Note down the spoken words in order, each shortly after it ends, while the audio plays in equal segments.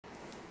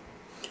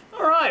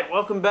Alright,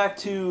 welcome back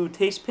to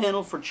Taste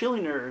Panel for Chili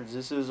Nerds.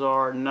 This is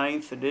our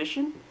 9th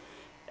edition,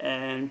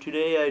 and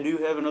today I do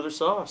have another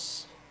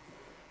sauce.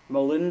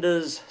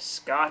 Melinda's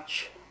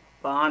Scotch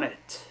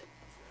Bonnet.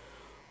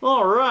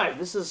 Alright,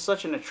 this is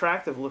such an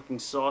attractive looking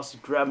sauce.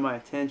 It grabbed my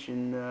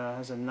attention.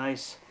 Has a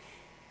nice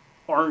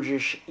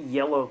orangish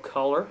yellow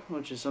color,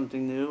 which is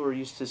something new. We're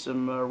used to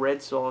some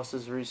red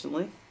sauces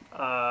recently.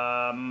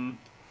 Alright,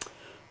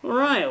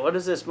 what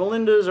is this?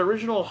 Melinda's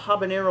Original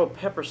Habanero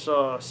Pepper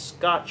Sauce,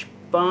 Scotch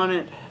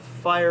Bonnet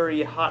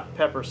Fiery Hot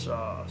Pepper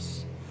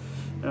Sauce.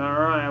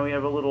 Alright, we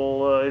have a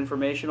little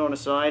information on the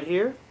side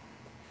here.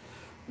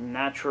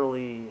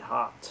 Naturally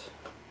hot.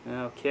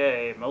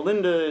 Okay,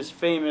 Melinda is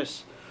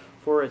famous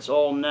for its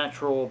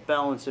all-natural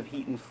balance of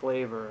heat and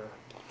flavor.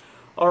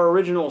 Our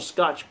original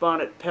Scotch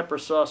Bonnet Pepper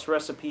Sauce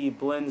recipe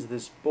blends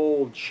this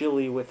bold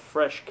chili with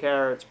fresh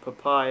carrots,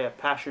 papaya,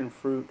 passion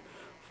fruit,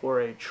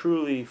 for a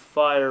truly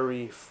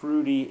fiery,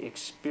 fruity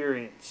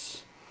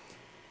experience.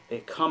 A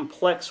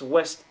complex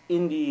West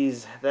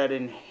Indies that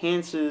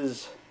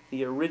enhances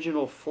the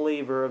original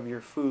flavor of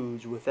your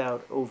foods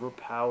without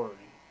overpowering.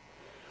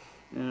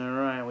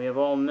 Alright, we have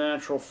all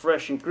natural,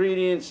 fresh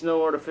ingredients,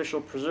 no artificial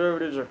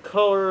preservatives or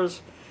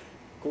colors,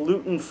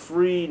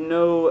 gluten-free,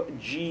 no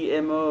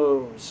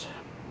GMOs.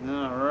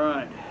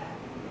 Alright.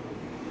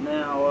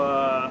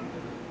 Now,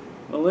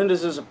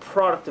 Melinda's is a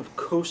product of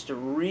Costa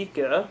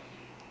Rica.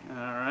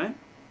 Alright.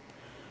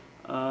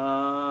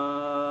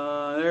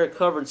 There I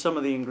covered some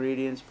of the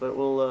ingredients, but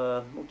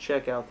we'll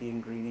check out the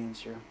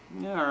ingredients here.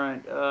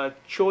 Alright.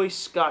 Choice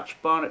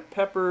Scotch Bonnet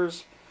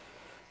peppers,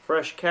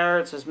 fresh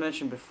carrots as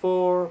mentioned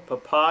before,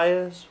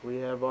 papayas, we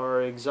have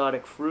our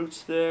exotic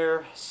fruits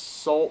there,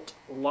 salt,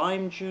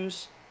 lime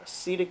juice,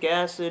 acetic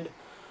acid,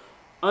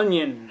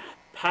 onion,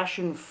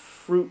 passion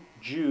fruit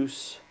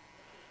juice,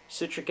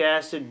 citric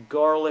acid,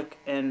 garlic,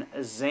 and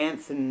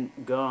xanthan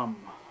gum.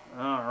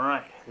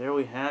 Alright, there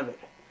we have it.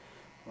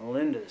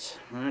 Melinda's.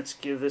 Let's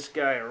give this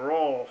guy a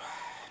roll.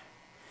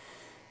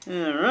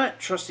 Alright,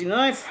 trusty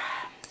knife.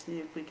 See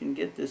if we can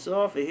get this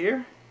off of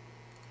here.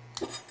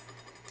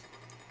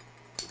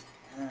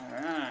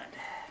 Alright.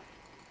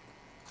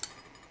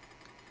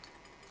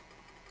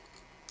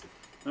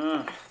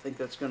 I think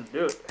that's going to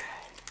do it.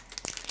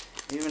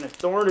 Even a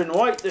thorn in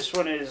white, this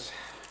one is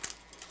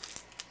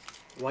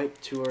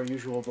white to our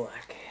usual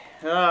black.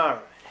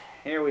 Alright,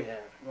 here we have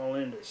it,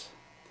 Melinda's.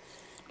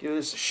 Give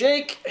this a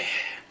shake.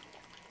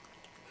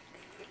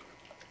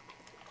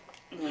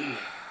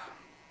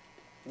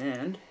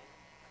 And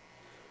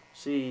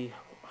see,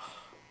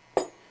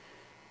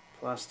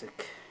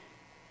 plastic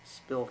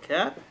spill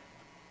cap.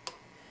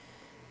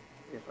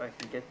 If I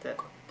can get that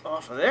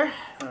off of there.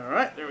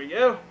 Alright, there we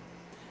go.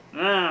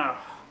 Now,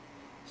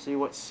 see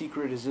what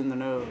secret is in the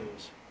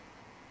nose.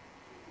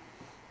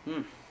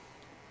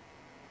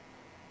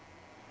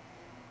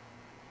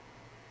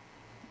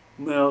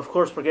 Well, of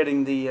course, we're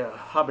getting the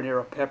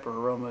habanero pepper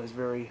aroma is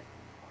very,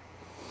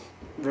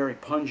 very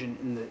pungent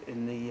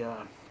in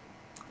the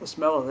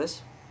smell of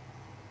this.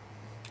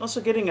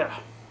 Also getting a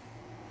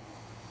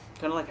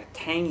kind of like a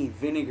tangy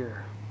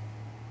vinegar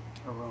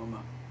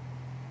aroma.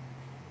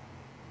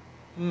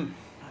 I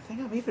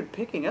think I'm even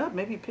picking up,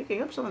 maybe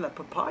picking up some of that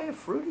papaya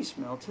fruity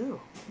smell too.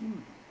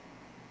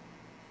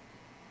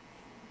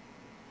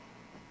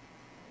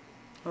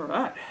 All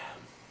right.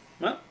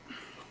 Well,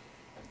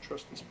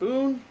 trusty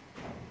spoon.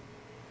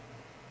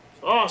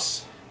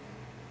 Sauce.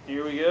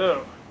 Here we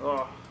go.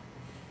 Oh,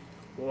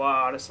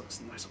 wow, this looks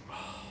nice.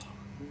 Oh,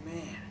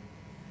 man.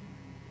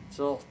 It's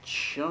all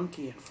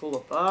chunky and full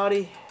of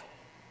body.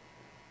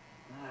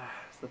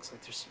 Looks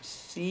like there's some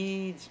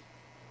seeds.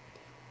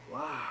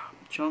 Wow,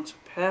 chunks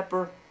of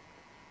pepper.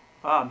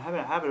 I'm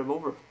having a habit of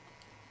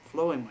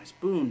overflowing my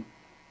spoon.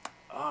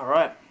 All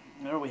right,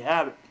 there we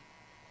have it.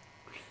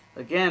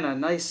 Again, a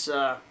nice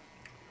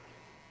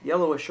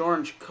yellowish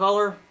orange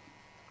color.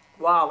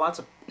 Wow, lots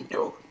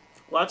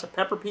of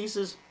pepper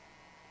pieces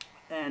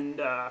and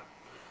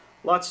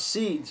lots of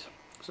seeds.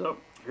 So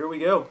here we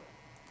go.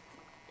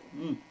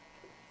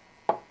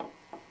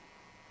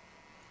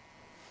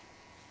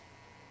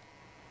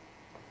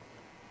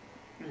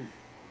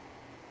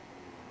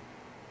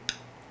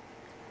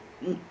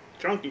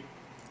 Chunky.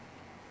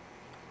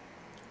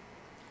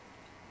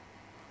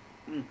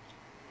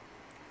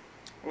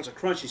 Lots of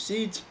crunchy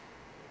seeds.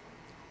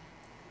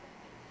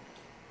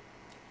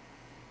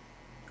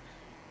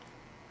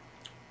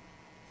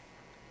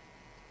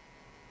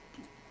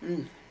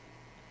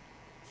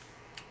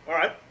 All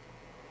right.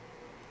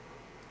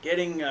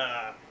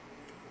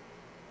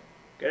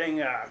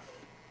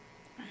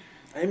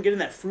 I am getting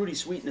that fruity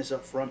sweetness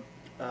up front.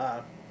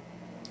 I'm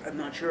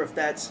not sure if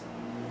that's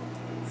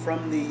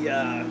from the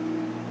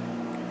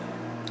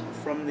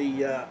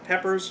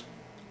peppers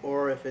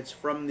or if it's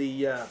from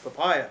the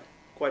papaya.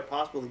 Quite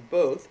possibly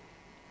both.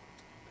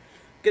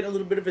 Getting a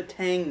little bit of a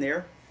tang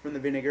there from the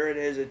vinegar. It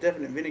has a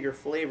definite vinegar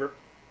flavor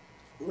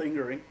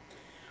lingering.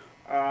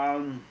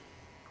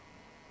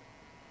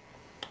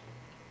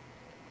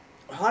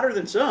 Hotter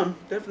than some.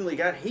 Definitely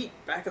got heat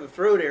back of the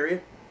throat area.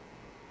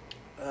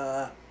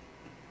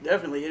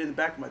 definitely hitting the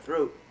back of my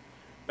throat,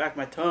 back of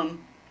my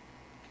tongue.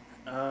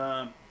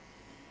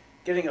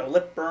 Getting a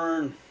lip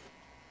burn,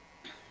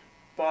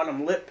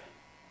 bottom lip,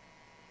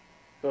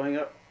 going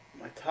up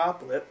my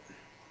top lip.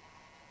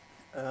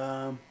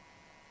 I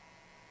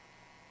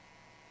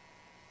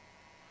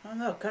don't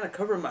know, kind of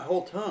covering my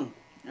whole tongue.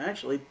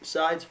 Actually,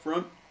 sides,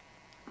 front,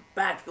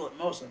 back, feel it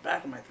most. The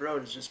back of my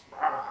throat is just.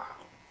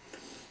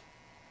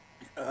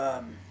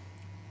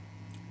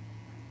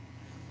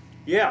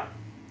 Yeah,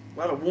 a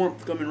lot of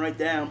warmth coming right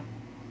down.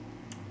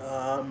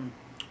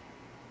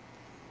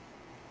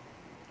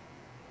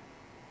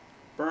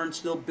 Burn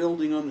still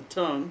building on the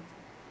tongue.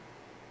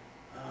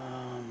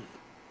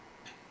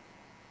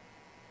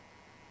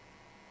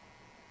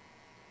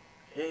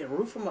 Hey,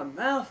 roof of my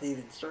mouth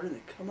even starting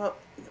to come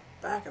up in the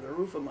back of the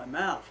roof of my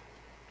mouth.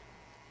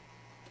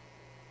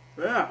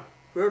 Yeah,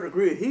 fair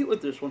degree of heat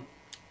with this one.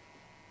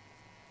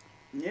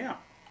 Yeah.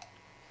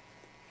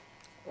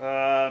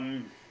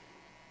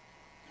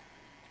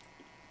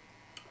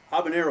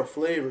 Habanero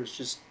flavor is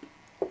just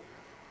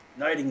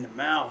igniting the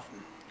mouth,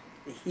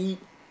 the heat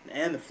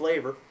and the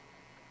flavor.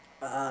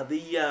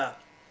 The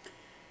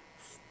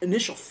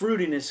initial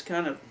fruitiness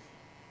kind of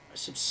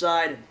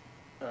subsided.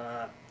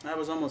 That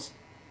was almost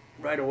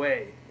right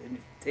away. And you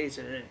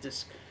tasted it, it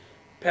just,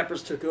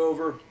 peppers took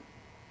over. It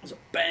was a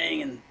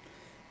bang, and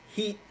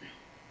heat's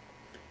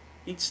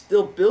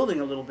still building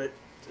a little bit.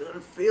 I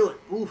don't feel it.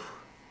 Oof.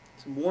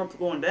 Some warmth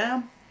going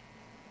down.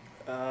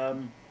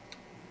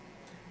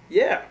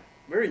 Yeah,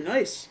 very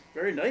nice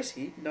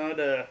heat. Not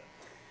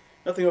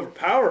nothing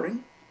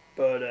overpowering,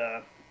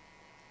 but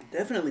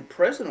definitely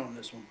present on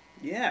this one.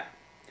 Yeah.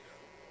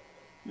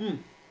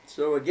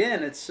 So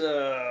again, it's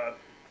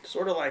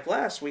sort of like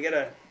last. We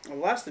got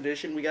last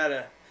edition. We got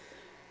the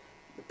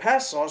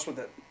past sauce with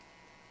the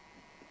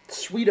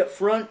sweet up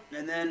front,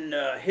 and then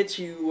hits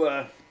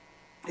you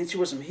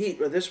with some heat.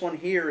 But this one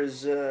here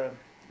is a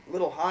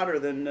little hotter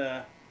than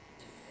the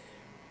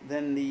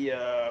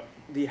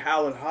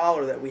Howl and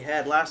Holler that we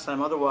had last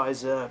time.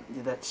 Otherwise,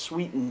 that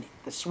sweet and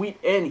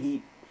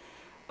heat,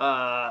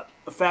 a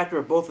factor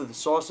of both of the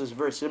sauces is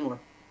very similar.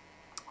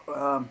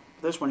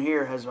 This one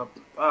here has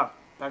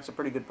packs a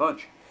pretty good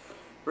punch.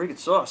 Very good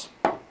sauce.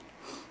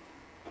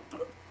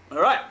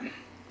 All right,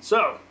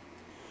 so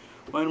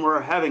when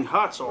we're having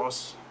hot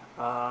sauce,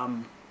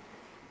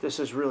 this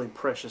is really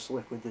precious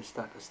liquid. This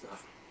type of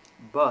stuff,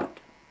 but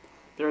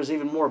there's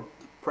even more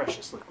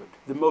precious liquid,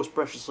 the most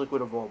precious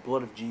liquid of all,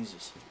 blood of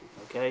Jesus.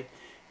 Okay,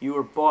 you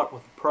were bought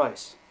with a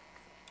price.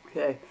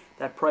 Okay,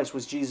 that price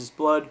was Jesus'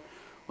 blood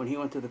when he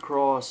went to the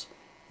cross,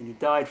 and he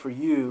died for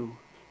you,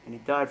 and he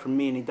died for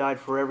me, and he died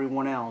for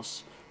everyone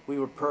else. We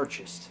were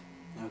purchased.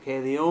 Okay,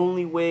 the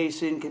only way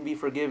sin can be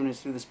forgiven is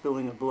through the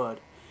spilling of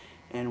blood.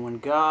 And when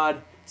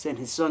God sent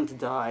his son to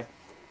die,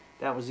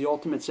 that was the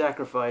ultimate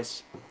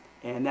sacrifice,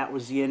 and that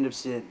was the end of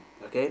sin.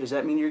 Okay, does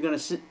that mean you're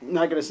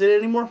not going to sin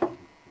anymore?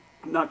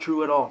 Not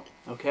true at all.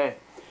 Okay,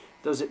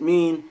 does it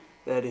mean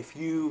that if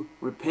you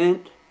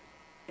repent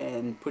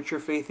and put your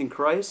faith in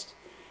Christ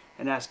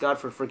and ask God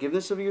for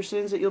forgiveness of your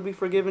sins, that you'll be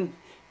forgiven?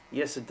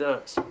 Yes, it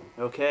does.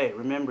 Okay,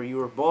 remember, you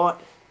were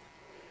bought.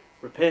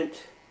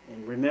 Repent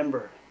and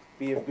remember,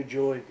 be of good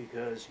joy,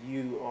 because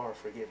you are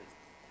forgiven.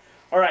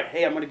 All right,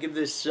 hey, I'm going to give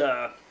this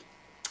 8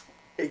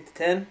 to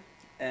 10,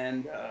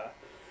 and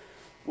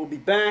we'll be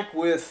back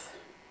with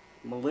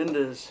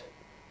Melinda's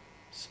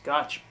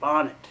Scotch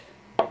Bonnet.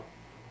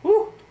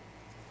 Woo!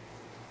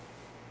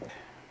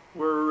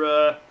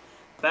 We're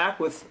back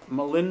with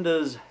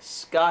Melinda's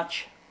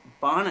Scotch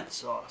Bonnet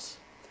sauce.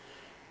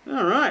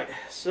 All right,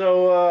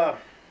 so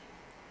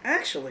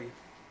actually,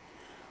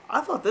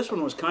 I thought this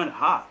one was kind of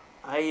hot.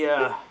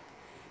 I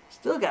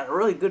still got a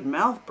really good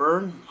mouth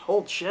burn.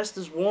 Whole chest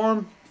is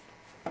warm.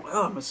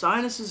 Oh, my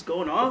sinus is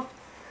going off.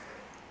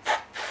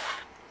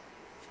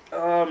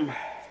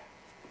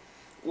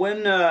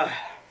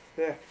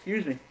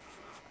 Excuse me.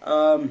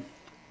 I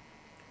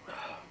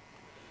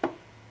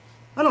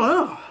don't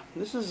know.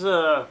 This is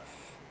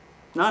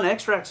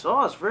non-extract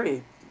sauce.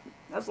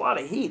 That's a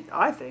lot of heat,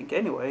 I think.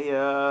 Anyway,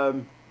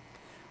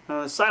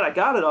 the site I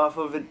got it off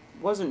of, it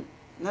wasn't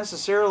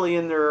necessarily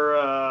in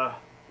their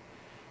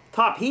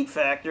top heat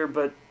factor,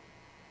 but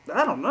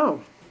I don't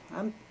know.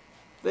 I'm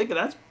thinking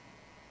that's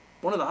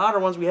one of the hotter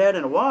ones we had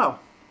in a while.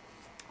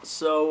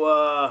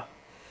 So,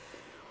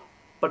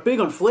 but big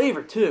on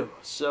flavor too.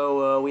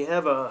 So we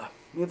have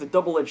the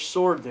double-edged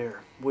sword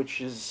there,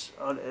 which is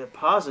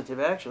positive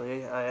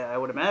actually. I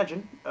would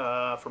imagine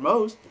for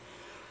most.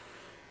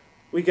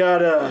 We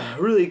got a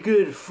really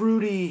good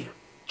fruity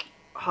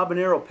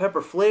habanero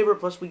pepper flavor,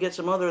 plus we get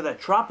some other of that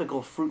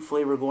tropical fruit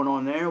flavor going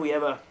on there. We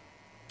have a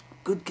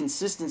good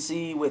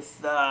consistency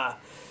with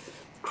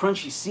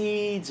crunchy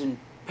seeds and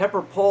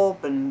pepper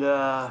pulp, and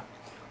oh,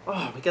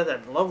 we got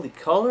that lovely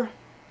color.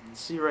 You can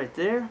see right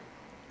there,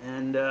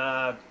 and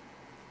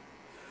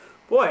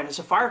boy, and it's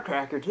a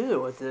firecracker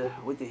too with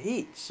the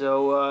heat.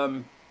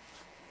 So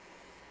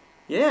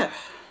yeah,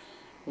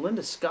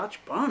 Melinda's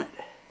Scotch Bonnet.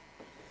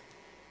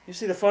 You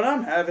see the fun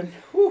I'm having.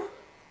 Whew.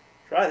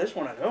 Try this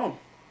one at home.